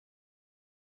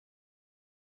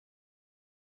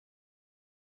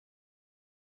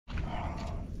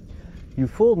You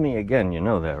fooled me again, you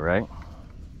know that, right?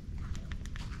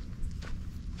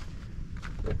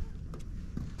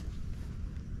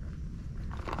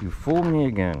 You fooled me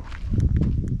again.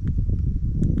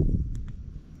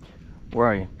 Where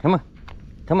are you? Come on.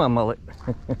 Come on, mullet.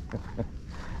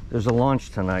 There's a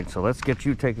launch tonight, so let's get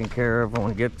you taken care of. I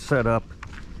want to get set up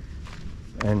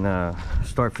and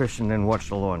start fishing and watch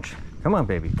the launch. Come on,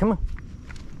 baby. Come on.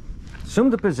 Assume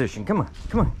the position. Come on.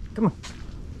 Come on. Come on.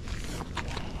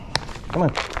 Come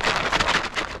on.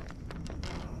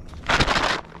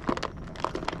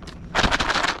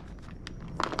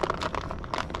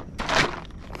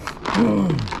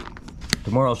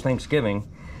 Tomorrow's Thanksgiving,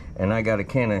 and I got a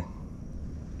can of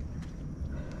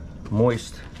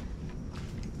moist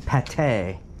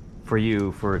pate for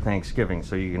you for Thanksgiving,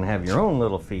 so you can have your own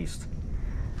little feast.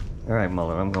 All right,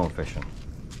 mullet, I'm going fishing.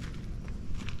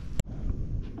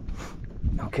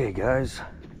 Okay, guys,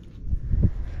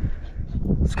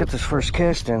 let's get this first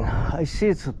cast in. I see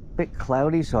it's a bit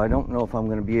cloudy, so I don't know if I'm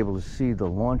going to be able to see the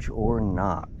launch or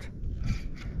not.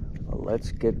 But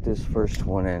let's get this first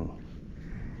one in.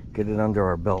 Get it under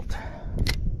our belt.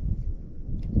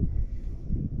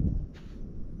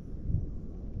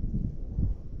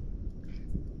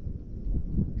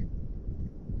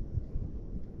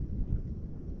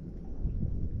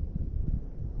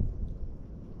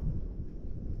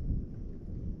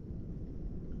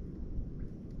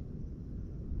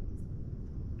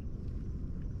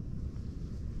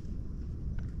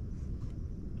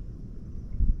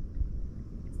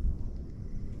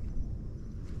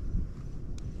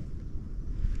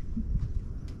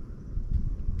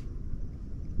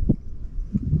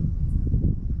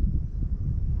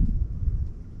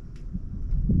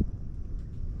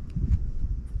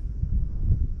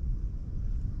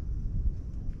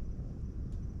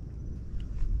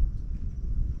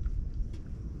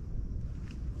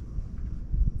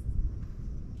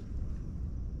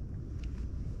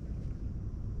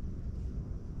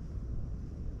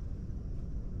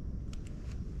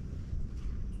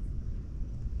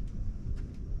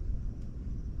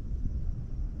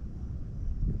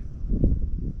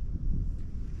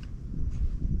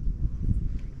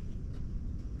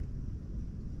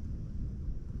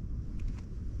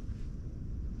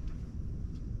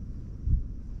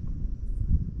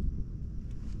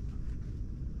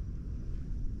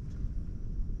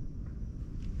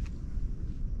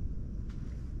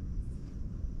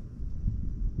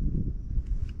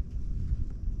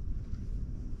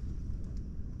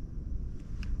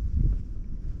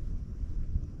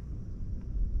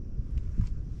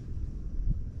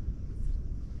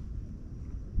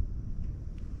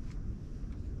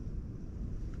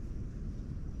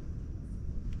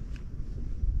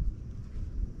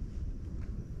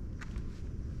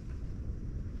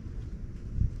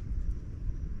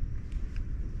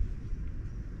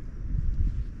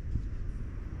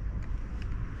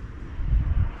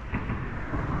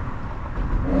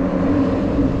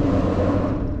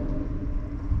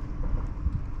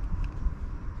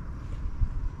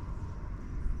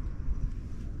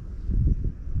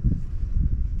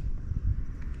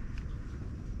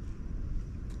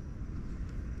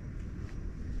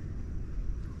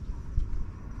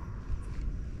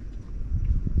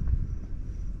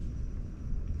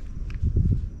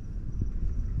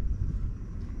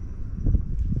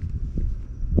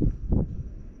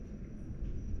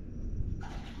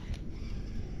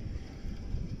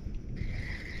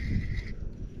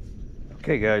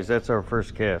 Okay, guys, that's our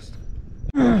first cast.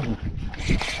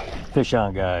 Fish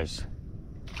on, guys.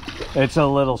 It's a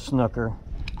little snooker.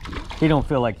 He don't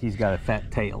feel like he's got a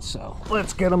fat tail, so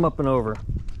let's get him up and over.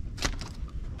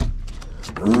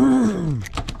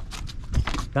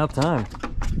 About time.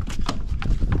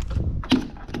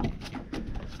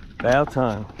 About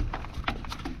time.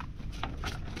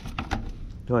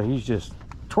 Boy, he's just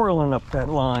twirling up that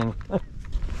line.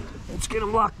 Let's get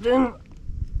him locked in.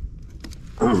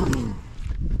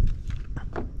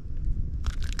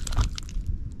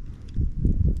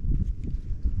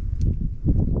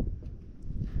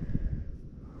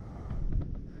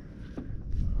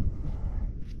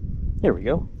 Here we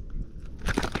go.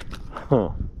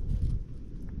 Huh.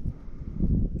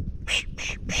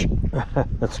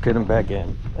 Let's get him back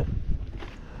in.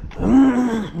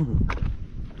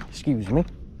 Excuse me.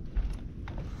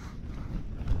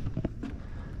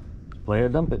 Play or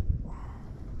dump it.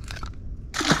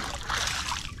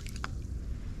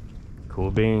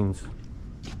 Cool beans.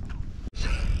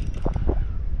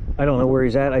 I don't know where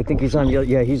he's at. I think he's on the other,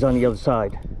 yeah, he's on the other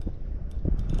side.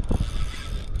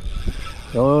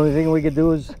 The only thing we could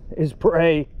do is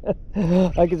pray.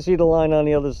 I can see the line on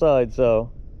the other side, so.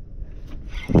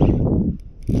 And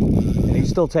he's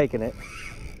still taking it.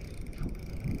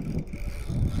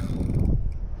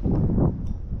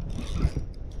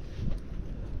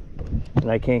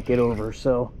 And I can't get over,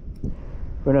 so we're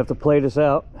gonna have to play this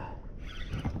out.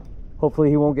 Hopefully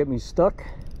he won't get me stuck.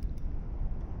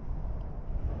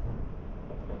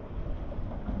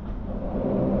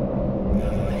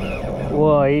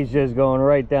 Whoa, he's just going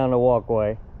right down the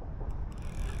walkway.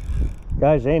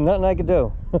 Guys, ain't nothing I can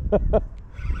do.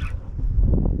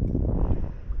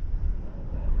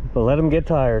 But let him get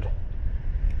tired.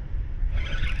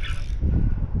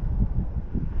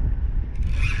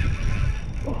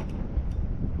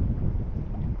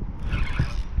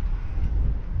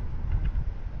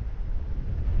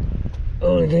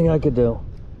 Only thing I could do.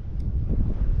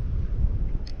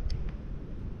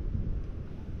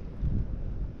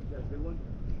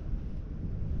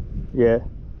 Yeah.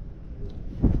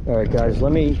 All right, guys,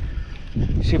 let me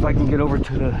see if I can get over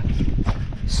to the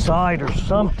side or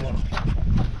something.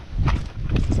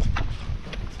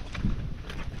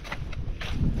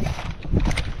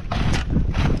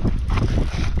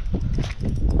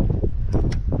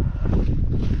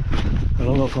 I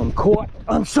don't know if I'm caught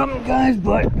on something, guys,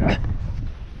 but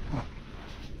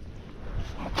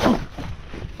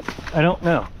I don't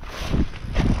know.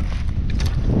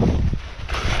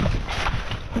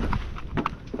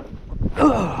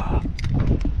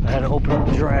 I had to open up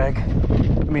the drag.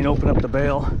 Open up the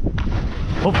bail.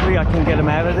 Hopefully I can get him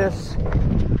out of this,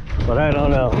 but I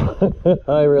don't know.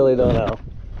 I really don't know.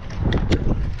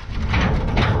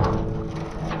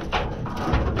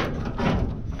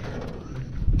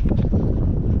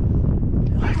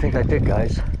 I think I did,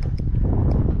 guys.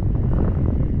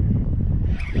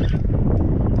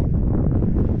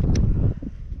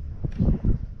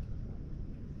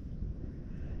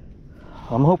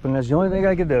 I'm hoping that's the only thing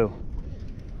I can do.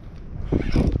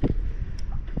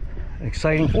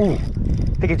 Exciting. Ooh, I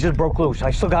think it just broke loose.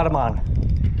 I still got him on.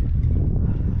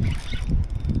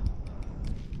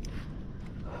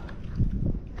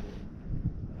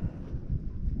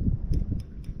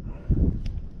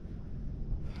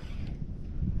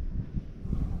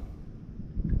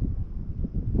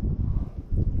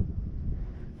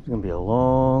 It's gonna be a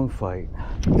long fight.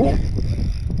 Ooh.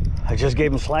 I just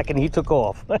gave him slack and he took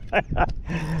off.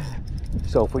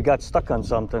 So if we got stuck on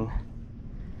something,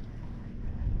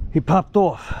 he popped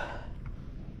off.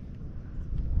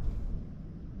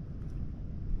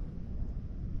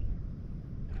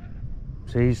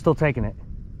 See, he's still taking it.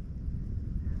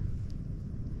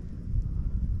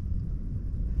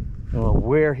 I don't know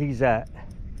where he's at.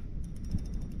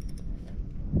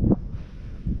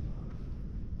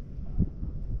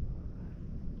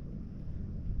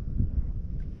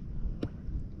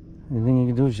 Anything you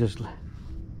can do is just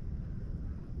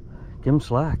give him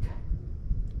slack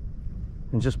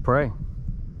and just pray.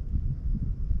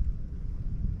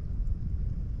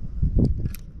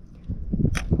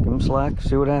 Give him slack,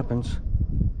 see what happens.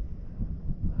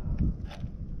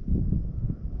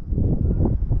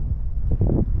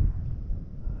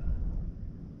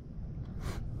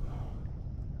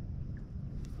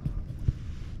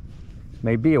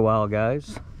 May be a while,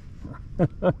 guys.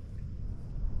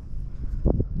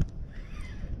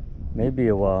 Maybe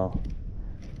a while.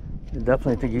 I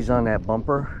definitely think he's on that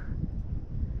bumper,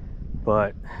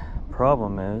 but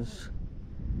problem is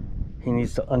he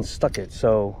needs to unstuck it.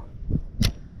 So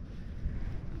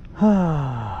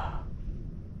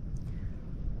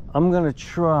I'm gonna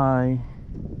try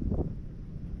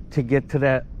to get to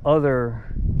that other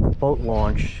boat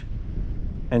launch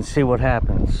and see what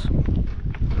happens.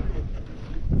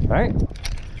 All right,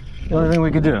 the only thing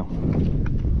we could do,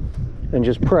 and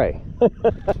just pray.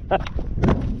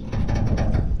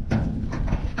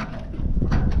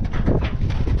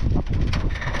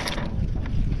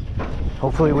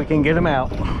 Hopefully we can get him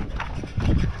out.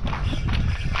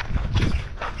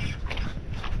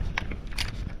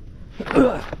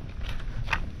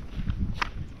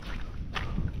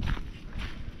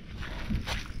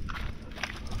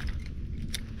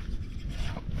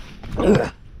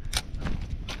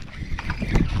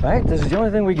 Right, this is the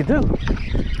only thing we could do. I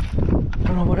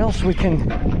don't know what else we can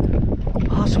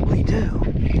possibly do.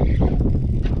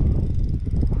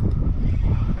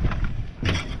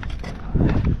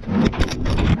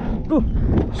 Ooh,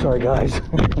 sorry guys. I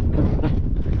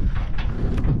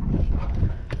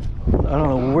don't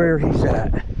know where he's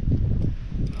at.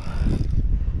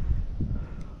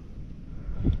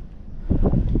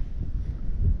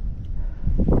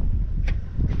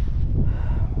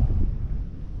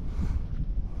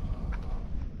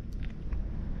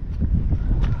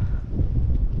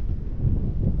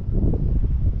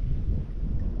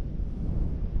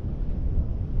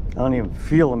 I don't even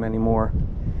feel him anymore.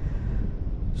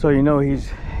 So you know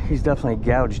he's definitely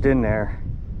gouged in there.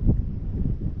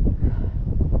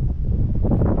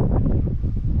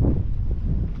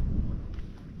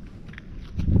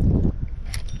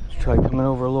 Let's try coming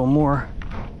over a little more.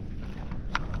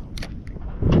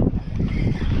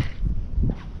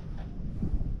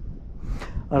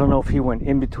 I don't know if he went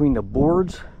in between the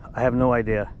boards. I have no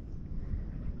idea.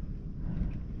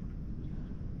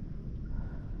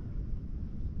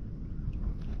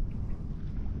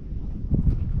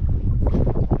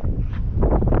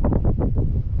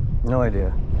 No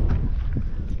idea.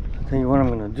 I'll tell you what I'm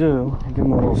gonna do. Give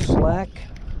him a little slack.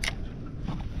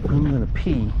 I'm gonna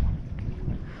pee.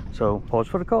 So pause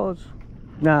for the cause.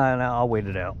 Nah, I'll wait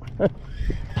it out. I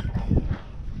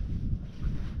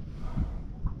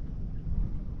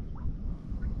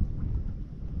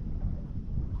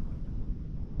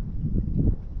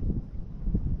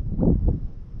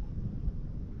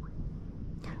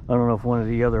don't know if one of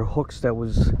the other hooks that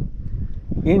was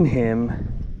in him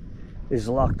is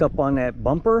locked up on that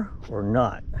bumper or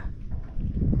not.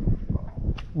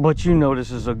 But you know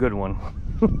this is a good one.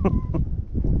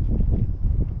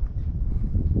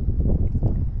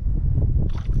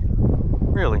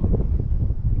 Really.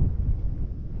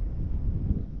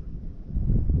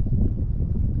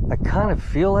 I kind of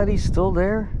feel that he's still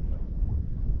there.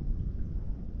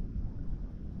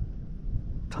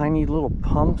 Tiny little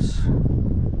pumps.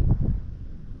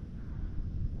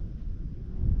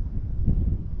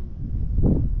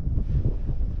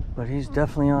 But he's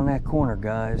definitely on that corner,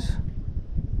 guys.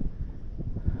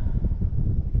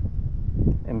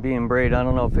 And being braid, I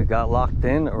don't know if it got locked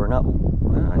in or not.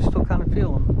 I still kind of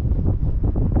feel him.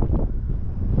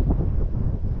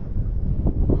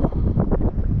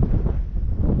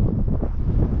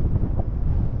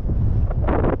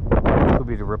 Could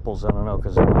be the ripples, I don't know,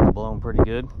 because it's blowing pretty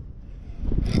good.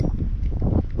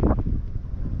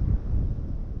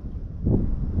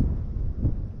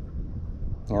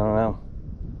 I don't know.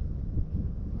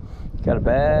 Got a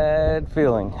bad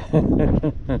feeling.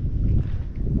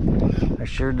 I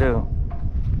sure do.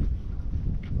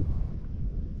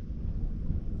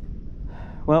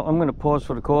 Well, I'm gonna pause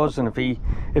for the cause, and if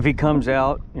he comes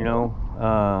out, you know,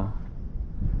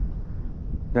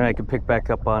 then I can pick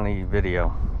back up on the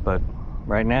video. But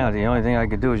right now, the only thing I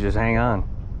could do is just hang on.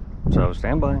 So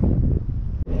stand by.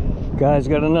 Guys,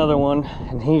 got another one,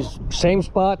 and he's same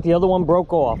spot. The other one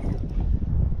broke off.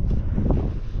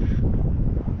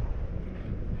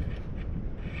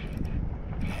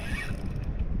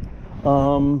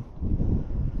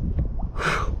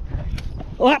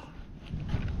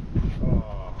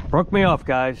 Broke me off,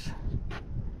 guys.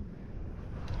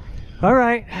 All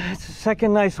right, it's the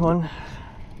second nice one.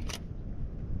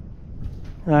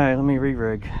 All right, let me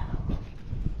re-rig.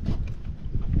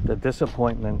 The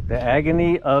disappointment, the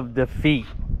agony of defeat.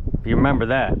 If you remember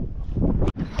that.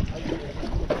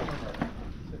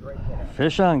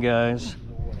 Fish on, guys.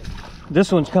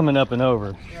 This one's coming up and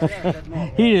over.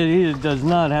 He does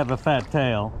not have a fat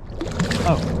tail.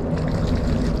 Oh.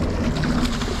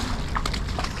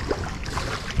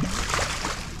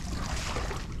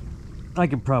 I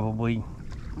could probably.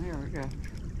 Here we go.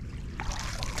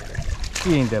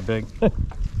 He ain't that big.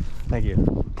 Thank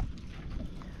you.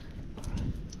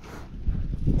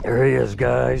 There he is,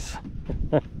 guys.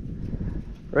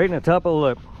 Right in the top of the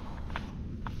lip.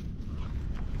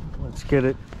 Let's get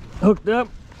it hooked up.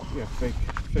 Yeah,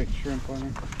 fake shrimp on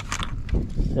it.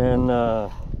 And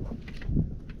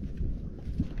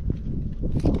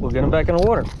we'll get him back in the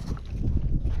water.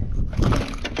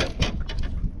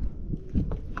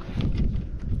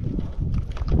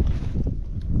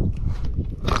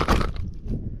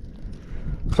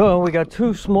 So we got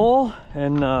two small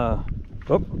and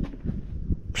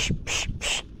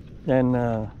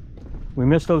we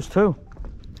missed those two.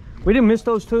 We didn't miss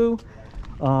those two.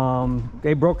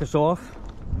 They broke us off,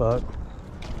 but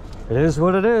it is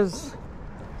what it is.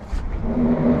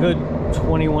 Good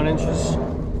 21 inches.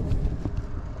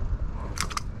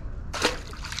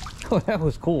 Oh, that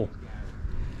was cool.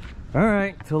 All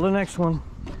right, till the next one.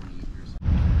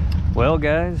 Well,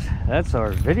 guys, that's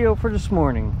our video for this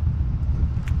morning.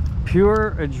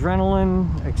 Pure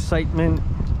adrenaline excitement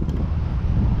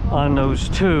on those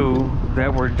two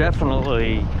that were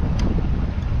definitely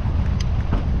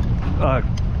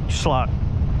slot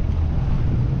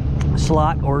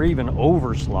or even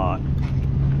over slot.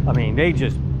 I mean, they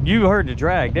just, you heard the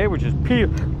drag, they were just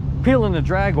peeling the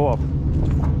drag off.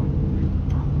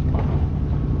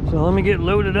 So let me get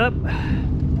loaded up,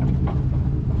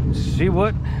 see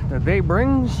what the day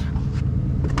brings,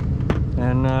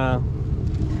 and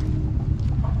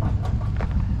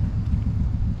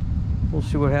we'll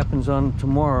see what happens on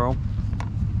tomorrow.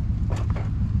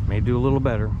 May do a little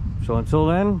better. So until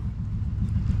then,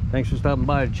 thanks for stopping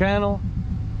by the channel,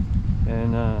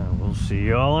 and we'll see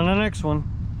you all in the next one.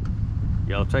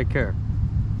 Y'all take care.